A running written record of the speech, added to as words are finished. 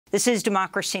This is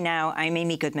Democracy Now! I'm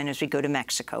Amy Goodman as we go to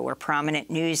Mexico, where prominent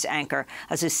news anchor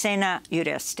Azucena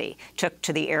Uresti took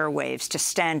to the airwaves to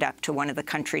stand up to one of the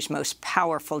country's most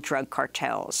powerful drug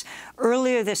cartels.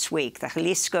 Earlier this week, the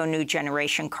Jalisco New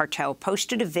Generation cartel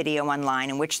posted a video online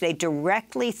in which they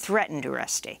directly threatened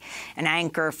Uresti, an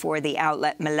anchor for the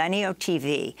outlet Milenio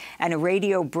TV and a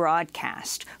radio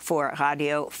broadcast for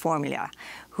Radio Formula,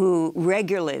 who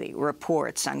regularly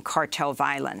reports on cartel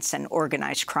violence and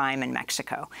organized crime in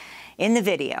Mexico. In the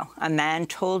video, a man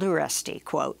told Uresti,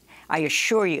 quote, "I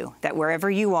assure you that wherever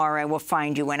you are, I will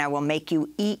find you and I will make you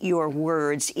eat your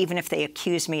words, even if they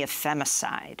accuse me of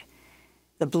femicide."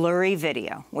 The blurry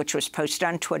video, which was posted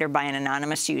on Twitter by an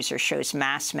anonymous user, shows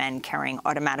masked men carrying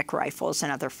automatic rifles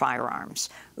and other firearms.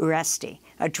 Uresti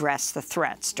addressed the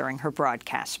threats during her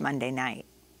broadcast Monday night.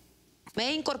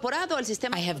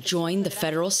 I have joined the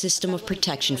federal system of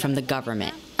protection from the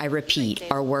government. I repeat,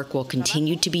 our work will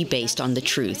continue to be based on the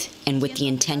truth and with the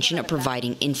intention of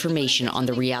providing information on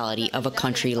the reality of a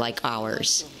country like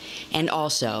ours. And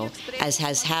also, as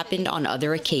has happened on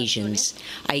other occasions,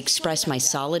 I express my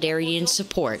solidarity and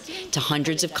support to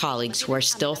hundreds of colleagues who are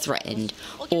still threatened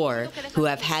or who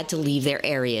have had to leave their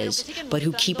areas, but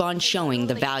who keep on showing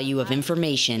the value of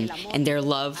information and their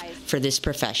love for this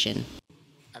profession.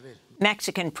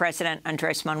 Mexican President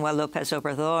Andrés Manuel López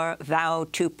Obrador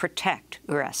vowed to protect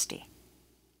Uresti.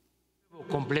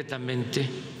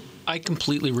 I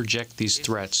completely reject these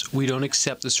threats. We don't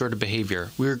accept this sort of behavior.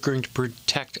 We are going to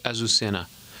protect Azucena,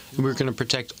 and we're going to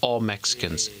protect all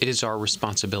Mexicans. It is our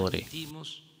responsibility.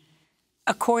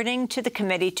 According to the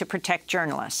Committee to Protect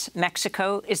Journalists,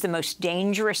 Mexico is the most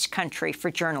dangerous country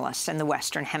for journalists in the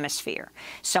Western Hemisphere.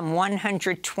 Some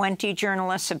 120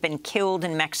 journalists have been killed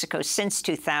in Mexico since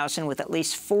 2000, with at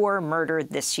least 4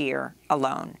 murdered this year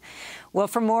alone. Well,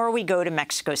 for more, we go to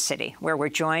Mexico City, where we're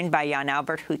joined by Jan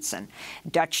Albert Hootsen,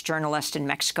 Dutch journalist and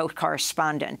Mexico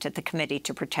correspondent at the Committee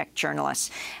to Protect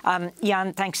Journalists.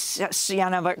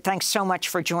 Jan Albert, thanks so much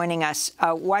for joining us.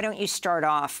 Why don't you start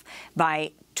off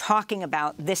by talking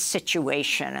about this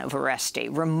situation of Uresti,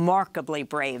 remarkably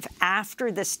brave,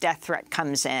 after this death threat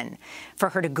comes in, for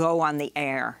her to go on the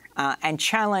air and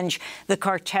challenge the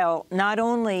cartel, not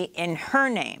only in her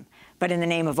name, but in the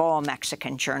name of all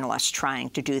Mexican journalists trying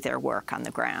to do their work on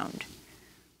the ground.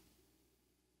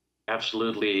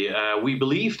 Absolutely. We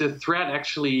believe the threat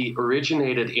actually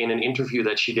originated in an interview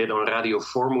that she did on Radio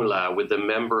Formula with a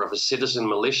member of a citizen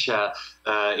militia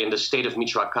in the state of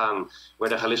Michoacán, where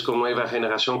the Jalisco New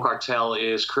Generation cartel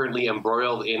is currently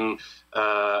embroiled in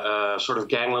sort of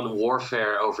gangland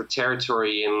warfare over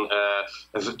territory in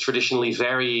a traditionally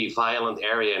very violent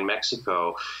area in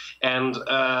Mexico. And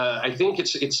I think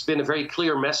it's been a very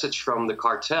clear message from the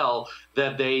cartel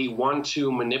that they want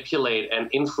to manipulate and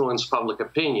influence public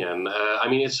opinion. I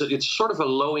mean, it's sort of a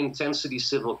low-intensity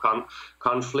civil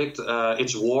conflict.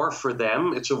 It's war for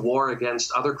them. It's a war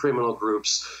against other criminal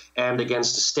groups and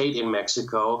against the state in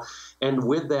Mexico. And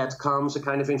with that comes a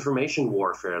kind of information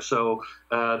warfare. So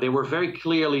they were very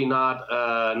clearly not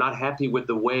happy with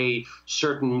the way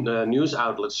certain news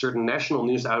outlets, certain national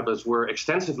news outlets, were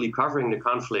extensively covering the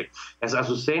conflict, as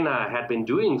Azucena had been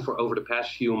doing for over the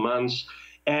past few months.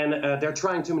 And they're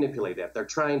trying to manipulate that. They're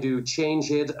trying to change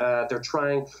it. They're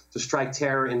trying to strike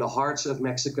terror in the hearts of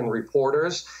Mexican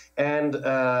reporters. And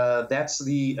that's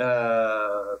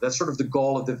sort of the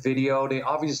goal of the video. They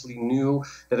obviously knew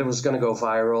that it was going to go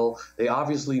viral. They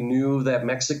obviously knew that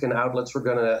Mexican outlets were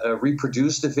going to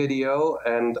reproduce the video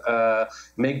and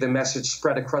make the message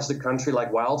spread across the country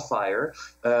like wildfire.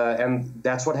 And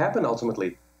that's what happened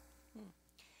ultimately.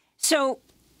 So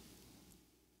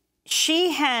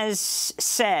she has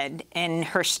said in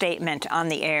her statement on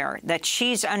the air that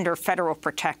she's under federal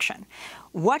protection.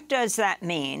 What does that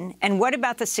mean? And what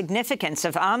about the significance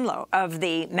of AMLO, of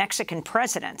the Mexican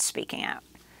president, speaking out?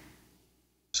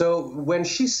 So when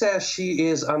she says she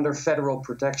is under federal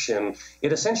protection,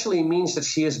 it essentially means that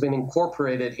she has been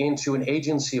incorporated into an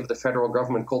agency of the federal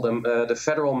government called the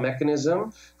Federal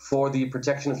Mechanism for the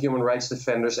Protection of Human Rights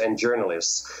Defenders and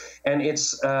Journalists. And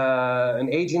it's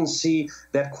an agency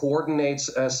that coordinates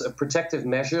protective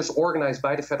measures organized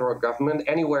by the federal government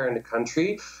anywhere in the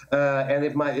country. And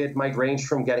it might range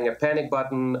from getting a panic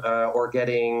button or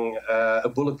getting a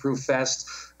bulletproof vest,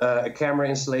 a camera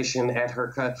installation at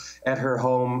her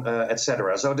home,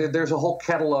 etc. So there's a whole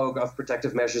catalog of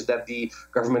protective measures that the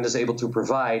government is able to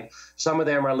provide. Some of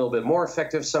them are a little bit more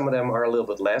effective, some of them are a little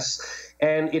bit less.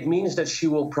 And it means that she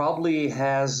will probably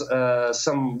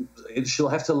she'll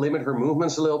have to limit her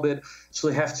movements a little bit.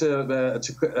 She'll have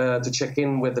to check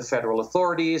in with the federal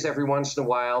authorities every once in a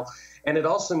while. And it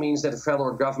also means that the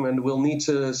federal government will need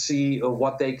to see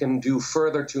what they can do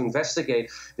further to investigate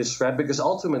this threat, because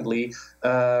ultimately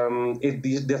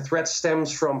the threat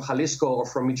stems from Jalisco or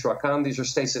from Michoacan. These are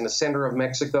states in the center of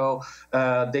Mexico.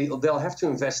 They'll have to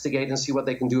investigate and see what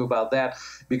they can do about that,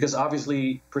 because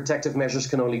obviously protective measures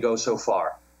can only go so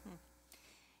far.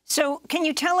 So can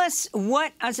you tell us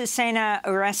what Azucena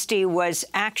Uresti was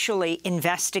actually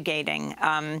investigating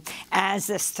as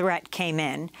this threat came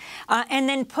in, and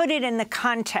then put it in the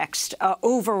context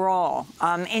overall?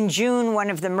 In June, one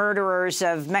of the murderers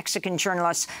of Mexican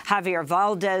journalist Javier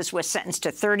Valdez was sentenced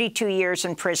to 32 years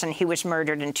in prison. He was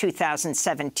murdered in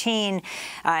 2017.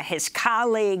 His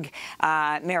colleague,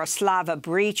 Miroslava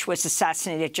Breach, was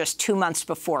assassinated just 2 months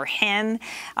before him.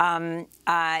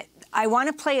 I want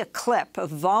to play a clip of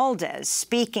Valdez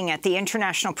speaking at the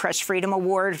International Press Freedom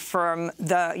Award from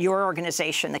your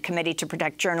organization, the Committee to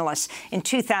Protect Journalists, in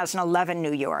 2011,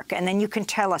 New York. And then you can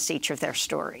tell us each of their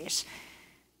stories.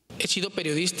 He sido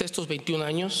periodista estos 21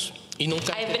 años y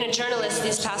nunca. I have been a journalist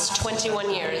these past 21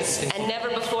 years, and never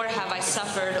before have I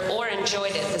suffered or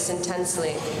enjoyed it this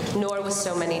intensely, nor with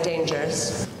so many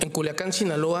dangers. En Culiacán,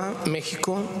 Sinaloa,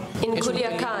 México. In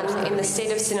Culiacán, in the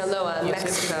state of Sinaloa,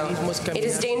 Mexico, it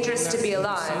is dangerous to be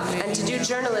alive, and to do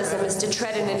journalism is to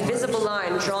tread an invisible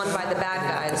line drawn by the bad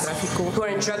guys, who are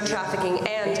in drug trafficking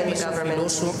and in the government,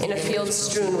 in a field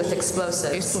strewn with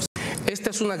explosives. Esta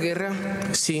es una guerra,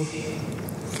 sí.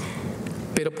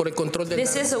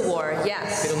 This is a war,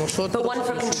 yes, but one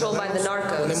for control by the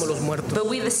narcos. But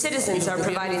we, the citizens, are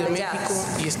providing the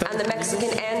deaths, and the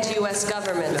Mexican and U.S.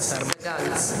 governments, the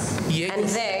guns. And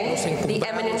they, the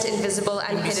eminent, invisible,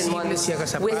 and hidden ones,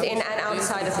 within and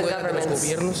outside of the governments,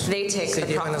 they take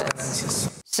the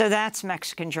profits. So that's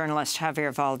Mexican journalist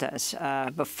Javier Valdez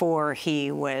before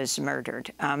he was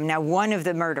murdered. Now, one of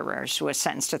the murderers was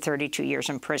sentenced to 32 years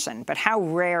in prison. But how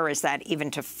rare is that even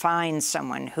to find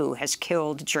someone who has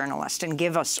killed journalists? And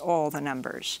give us all the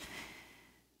numbers.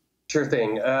 Sure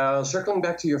thing. Circling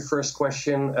back to your first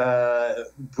question,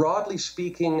 broadly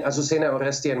speaking, Azucena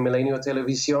Uresti and Milenio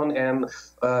Televisión and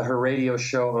her radio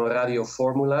show on Radio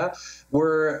Formula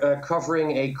were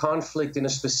covering a conflict in a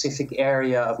specific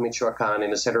area of Michoacan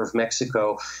in the center of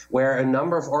Mexico, where a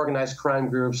number of organized crime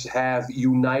groups have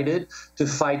united to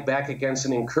fight back against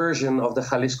an incursion of the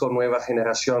Jalisco New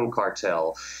Generation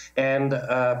cartel. And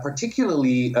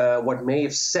particularly what may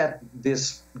have set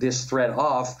this threat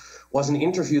off was an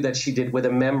interview that she did with a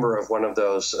member of one of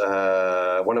those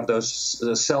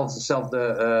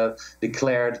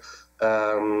self-declared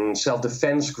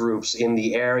self-defense groups in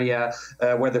the area,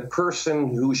 where the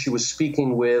person who she was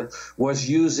speaking with was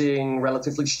using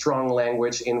relatively strong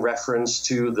language in reference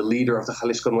to the leader of the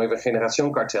Jalisco New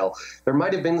Generation cartel. There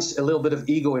might have been a little bit of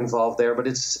ego involved there, but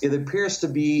it appears to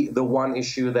be the one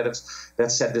issue that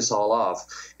set this all off.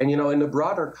 And, you know, in the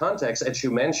broader context, as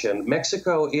you mentioned,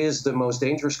 Mexico is the most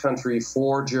dangerous country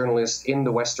for journalists in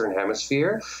the Western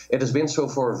Hemisphere. It has been so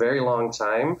for a very long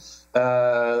time.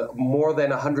 More than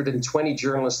 120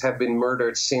 journalists have been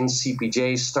murdered since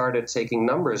CPJ started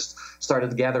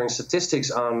gathering statistics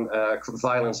on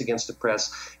violence against the press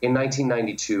in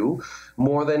 1992.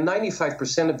 More than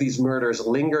 95% of these murders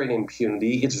linger in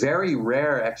impunity. It's very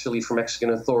rare, actually, for Mexican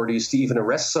authorities to even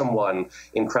arrest someone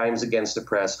in crimes against the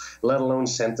press, let alone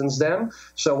sentence them.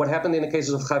 So what happened in the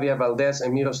cases of Javier Valdez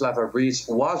and Miroslava Breach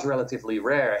was relatively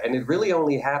rare, and it really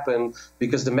only happened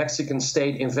because the Mexican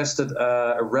state invested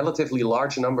a relatively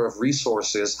large number of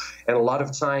resources and a lot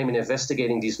of time in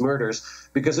investigating these murders,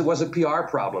 because it was a PR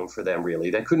problem for them,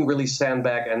 really. They couldn't really stand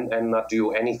back and not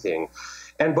do anything.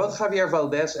 And both Javier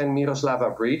Valdez and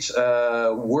Miroslava Breach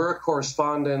were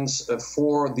correspondents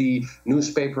for the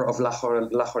newspaper of La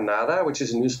Jornada, which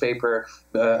is a newspaper,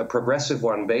 a progressive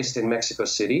one based in Mexico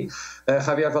City.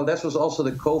 Javier Valdez was also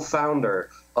the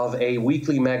co-founder of a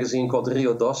weekly magazine called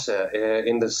Rio 12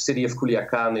 in the city of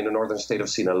Culiacán in the northern state of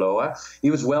Sinaloa.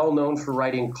 He was well known for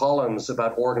writing columns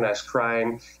about organized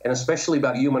crime and especially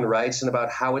about human rights and about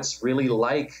how it's really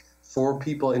like for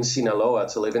people in Sinaloa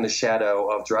to live in the shadow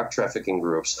of drug trafficking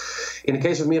groups. In the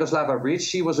case of Miroslava Breach,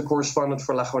 she was a correspondent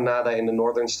for La Jornada in the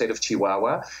northern state of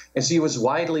Chihuahua, and she was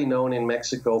widely known in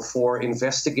Mexico for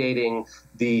investigating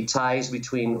the ties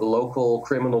between local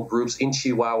criminal groups in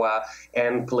Chihuahua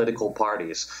and political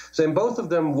parties. So and both of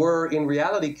them were in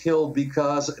reality killed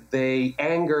because they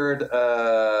angered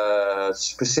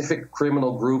specific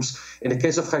criminal groups. In the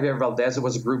case of Javier Valdez, it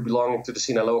was a group belonging to the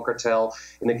Sinaloa cartel.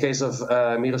 In the case of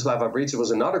Miroslava Lava Bridge. It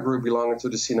was another group belonging to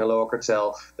the Sinaloa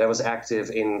cartel that was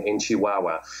active in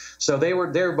Chihuahua. So they were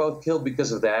both killed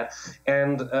because of that.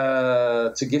 And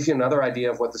to give you another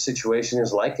idea of what the situation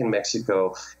is like in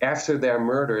Mexico, after their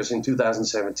murders in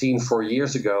 2017, 4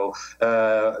 years ago,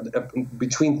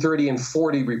 between 30 and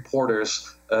 40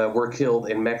 reporters were killed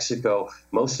in Mexico.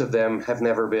 Most of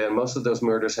those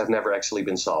murders have never actually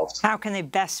been solved. How can they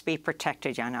best be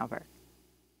protected, Jan Albert?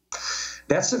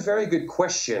 That's a very good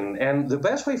question. And the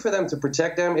best way for them to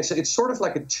protect them is it's sort of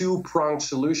like a two-pronged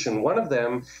solution. One of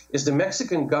them is the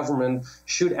Mexican government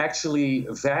should actually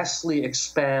vastly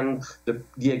expand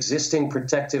the existing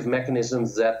protective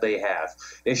mechanisms that they have.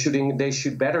 They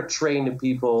should better train the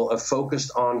people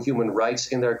focused on human rights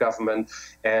in their government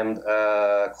and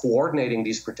coordinating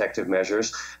these protective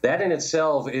measures. That in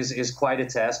itself is quite a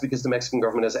task because the Mexican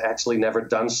government has actually never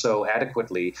done so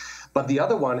adequately. But the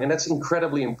other one, and that's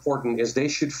incredibly important, is they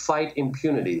should fight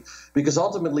impunity, because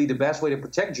ultimately the best way to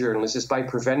protect journalists is by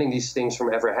preventing these things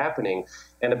from ever happening.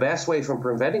 And the best way from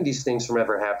preventing these things from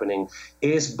ever happening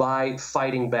is by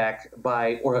fighting back,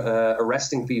 by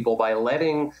arresting people, by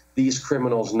letting these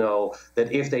criminals know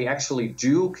that if they actually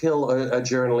do kill a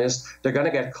journalist, they're going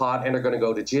to get caught and they're going to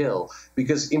go to jail.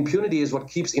 Because impunity is what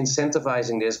keeps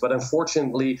incentivizing this. But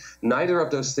unfortunately, neither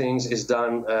of those things is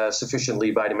done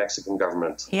sufficiently by the Mexican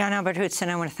government. Jan Albert Hootsen,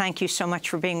 I want to thank you so much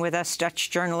for being with us.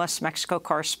 Dutch journalist, Mexico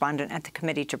correspondent at the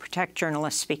Committee to Protect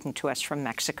Journalists, speaking to us from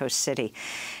Mexico City.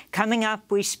 Coming up,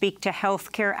 we speak to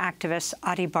healthcare activist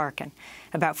Adi Barkan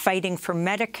about fighting for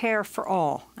Medicare for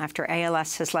all after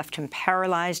ALS has left him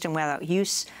paralyzed and without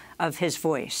use of his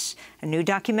voice. A new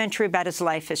documentary about his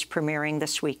life is premiering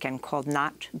this weekend called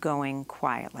Not Going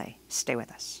Quietly. Stay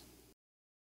with us.